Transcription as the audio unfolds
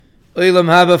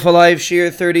Olamhaba4life,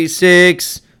 Shiur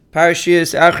 36,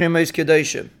 Parshiyas Achrimos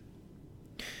Kedoshim.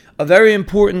 A very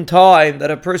important time that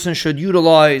a person should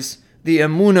utilize the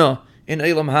emunah in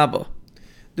Olam Haba.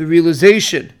 The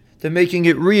realization, the making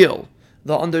it real,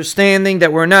 the understanding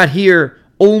that we're not here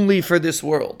only for this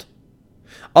world.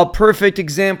 A perfect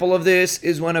example of this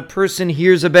is when a person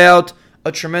hears about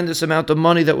a tremendous amount of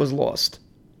money that was lost.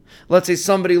 Let's say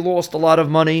somebody lost a lot of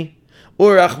money,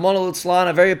 or Rahman al-Itzlan,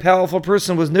 a very powerful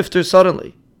person, was nifter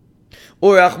suddenly.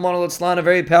 Or Rahman al-Itzlan, a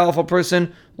very powerful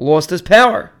person, lost his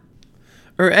power.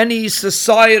 Or any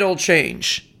societal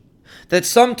change that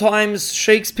sometimes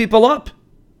shakes people up.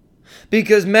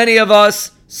 Because many of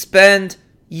us spend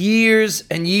years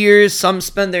and years, some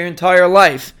spend their entire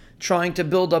life trying to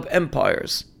build up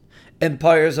empires.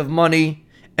 Empires of money,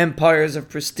 empires of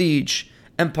prestige,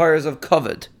 empires of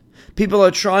kavod. People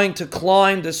are trying to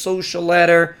climb the social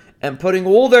ladder and putting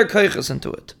all their koiches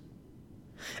into it.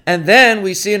 And then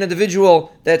we see an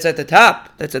individual that's at the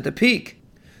top, that's at the peak,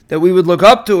 that we would look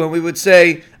up to and we would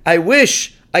say, I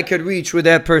wish I could reach where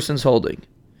that person's holding.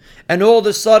 And all of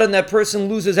a sudden that person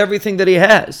loses everything that he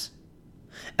has.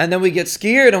 And then we get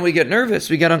scared and we get nervous,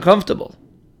 we get uncomfortable.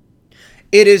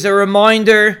 It is a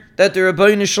reminder that the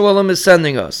Rabbeinu Shalom is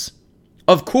sending us.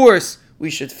 Of course, we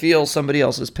should feel somebody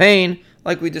else's pain,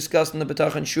 like we discussed in the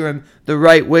B'tachan Shurim, the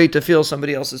right way to feel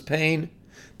somebody else's pain.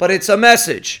 But it's a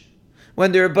message.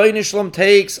 When the Rabbeinu Shalom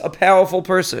takes a powerful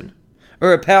person,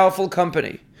 or a powerful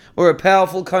company, or a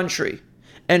powerful country,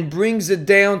 and brings it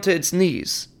down to its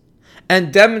knees,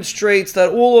 and demonstrates that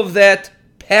all of that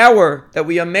power that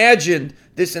we imagined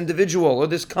this individual or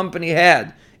this company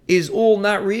had is all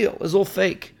not real, is all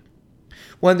fake.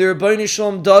 When the Rabbeinu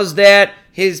Shalom does that,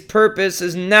 his purpose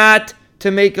is not to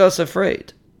make us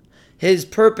afraid. His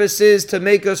purpose is to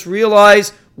make us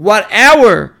realize what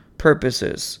our purpose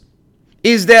is.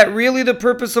 Is that really the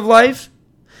purpose of life?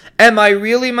 Am I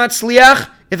really matzliach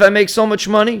if I make so much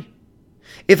money?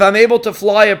 If I'm able to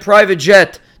fly a private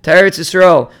jet to Eretz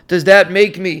Yisrael, does that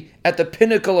make me at the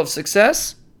pinnacle of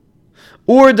success?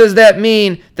 Or does that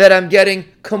mean that I'm getting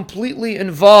completely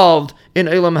involved in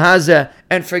Olam Hazeh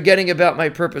and forgetting about my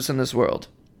purpose in this world?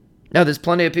 Now, there's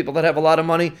plenty of people that have a lot of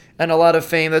money and a lot of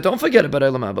fame that don't forget about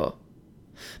Olam Haba.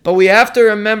 But we have to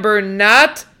remember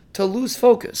not to lose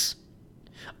focus.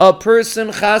 A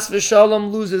person, chas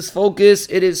v'shalom, loses focus.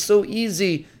 It is so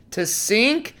easy to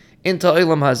sink into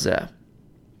Olam Hazeh.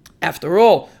 After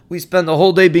all, we spend the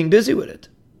whole day being busy with it.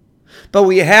 But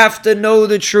we have to know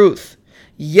the truth.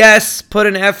 Yes, put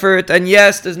in effort, and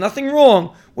yes, there's nothing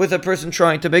wrong with a person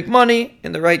trying to make money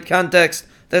in the right context.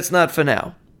 That's not for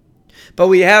now. But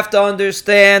we have to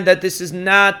understand that this is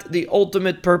not the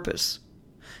ultimate purpose.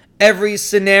 Every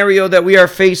scenario that we are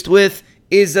faced with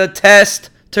is a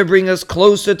test to bring us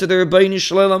closer to the Rabbeinu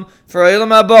Shalom for Olam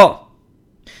Haba.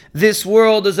 This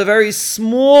world is a very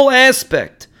small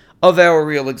aspect of our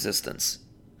real existence.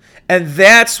 And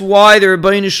that's why the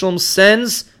Rabbeinu Shalom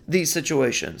sends these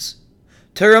situations.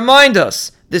 To remind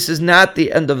us, this is not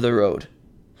the end of the road.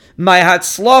 My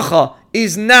hatzlacha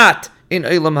is not in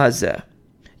Olam Hazeh.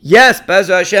 Yes, Be'ezras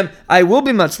Hashem, I will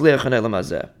be matzliach in Olam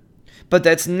Hazeh. But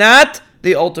that's not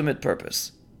the ultimate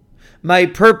purpose. My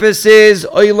purpose is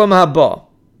Olam Haba.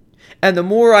 And the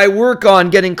more I work on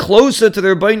getting closer to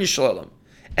the Rabbeinu Shalom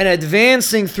and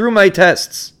advancing through my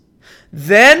tests,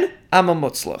 then I'm a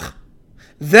mutzlach.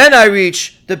 Then I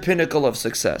reach the pinnacle of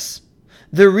success.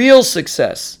 The real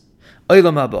success.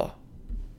 Olam Haba.